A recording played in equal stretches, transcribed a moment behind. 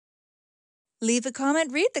Leave a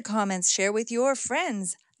comment, read the comments, share with your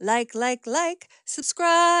friends. Like,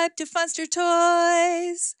 subscribe to Funster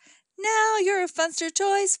Toys. Now you're a Funster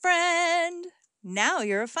Toys friend. Now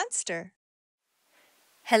you're a Funster.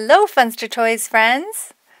 Hello, Funster Toys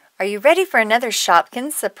friends. Are you ready for another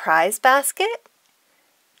Shopkins surprise basket?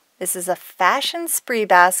 This is a fashion spree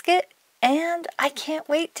basket, and I can't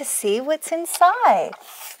wait to see what's inside.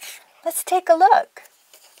 Let's take a look.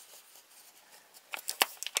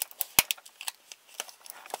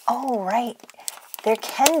 Oh, right. There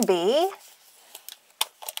can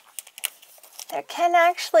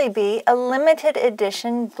actually be a limited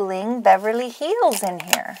edition bling Beverly Hills in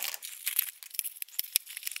here.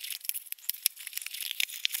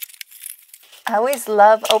 I always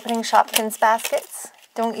love opening Shopkins baskets,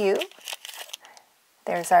 don't you?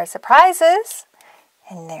 There's our surprises,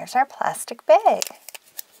 and there's our plastic bag.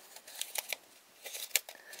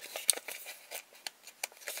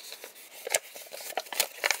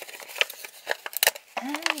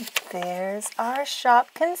 And there's our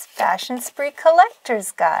Shopkins Fashion Spree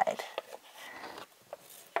Collector's Guide.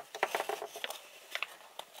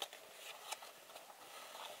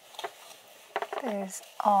 There's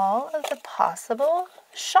all of the possible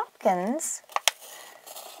Shopkins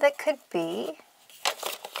that could be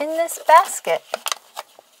in this basket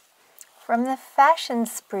from the Fashion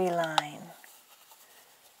Spree line.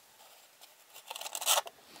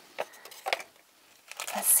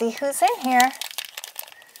 Let's see who's in here.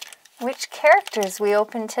 Which characters we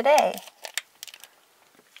open today.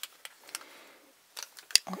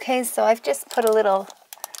 Okay, so I've just put a little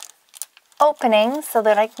opening so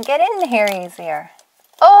that I can get in here easier.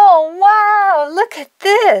 Oh, wow, look at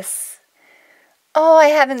this. Oh, I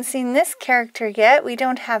haven't seen this character yet. We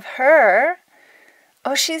don't have her.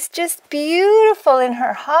 Oh, she's just beautiful in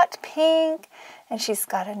her hot pink, and she's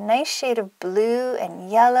got a nice shade of blue and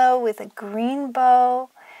yellow with a green bow.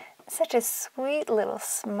 Such a sweet little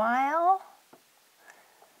smile.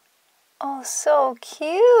 Oh, so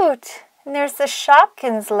cute. And there's the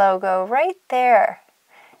Shopkins logo right there.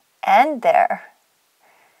 And there.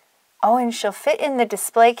 Oh, and she'll fit in the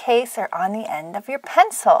display case or on the end of your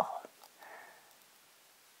pencil.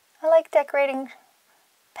 I like decorating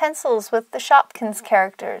pencils with the Shopkins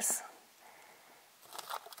characters.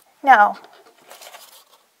 Now,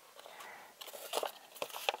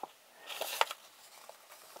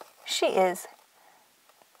 she is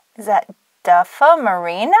that Duffa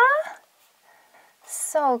Marina?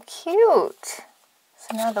 So cute.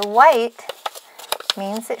 So now the white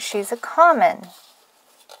means that she's a common.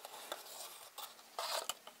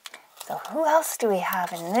 So who else do we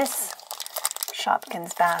have in this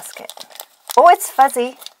Shopkins basket? Oh, it's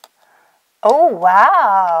Fuzzy. Oh,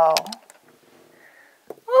 wow.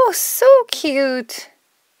 Oh, so cute.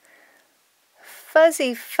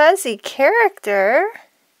 Fuzzy character.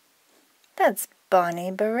 That's Bonnie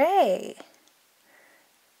Beret.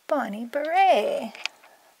 Bonnie Beret.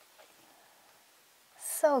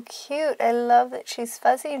 So cute. I love that she's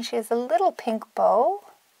fuzzy and she has a little pink bow.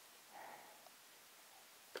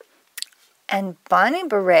 And Bonnie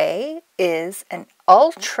Beret is an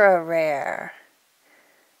ultra rare.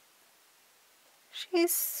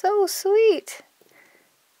 She's so sweet.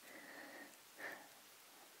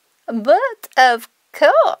 But of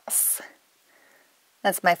course,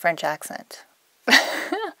 that's my French accent.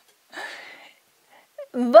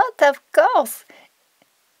 But of course,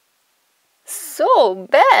 so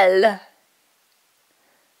belle.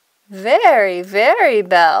 Very, very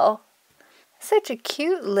belle. Such a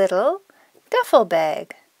cute little duffel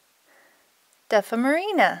bag. Duffa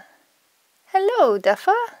Marina. Hello,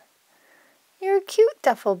 Duffa. You're a cute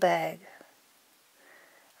duffel bag.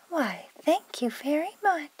 Why, thank you very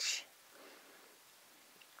much.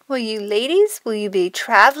 Will you be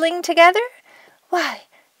traveling together? Why,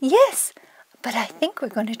 yes, but I think we're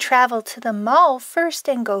going to travel to the mall first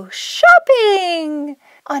and go shopping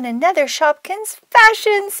on another Shopkins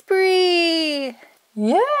Fashion Spree.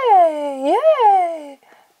 Yay, yay,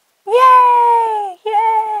 yay,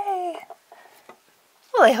 yay.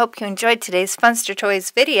 Well, I hope you enjoyed today's Funster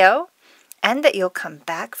Toys video and that you'll come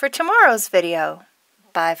back for tomorrow's video.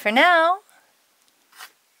 Bye for now.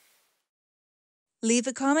 Leave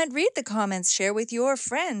a comment, read the comments, share with your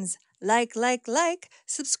friends. Like,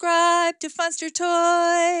 subscribe to Funster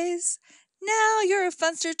Toys. Now you're a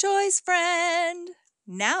Funster Toys friend.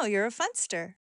 Now you're a Funster.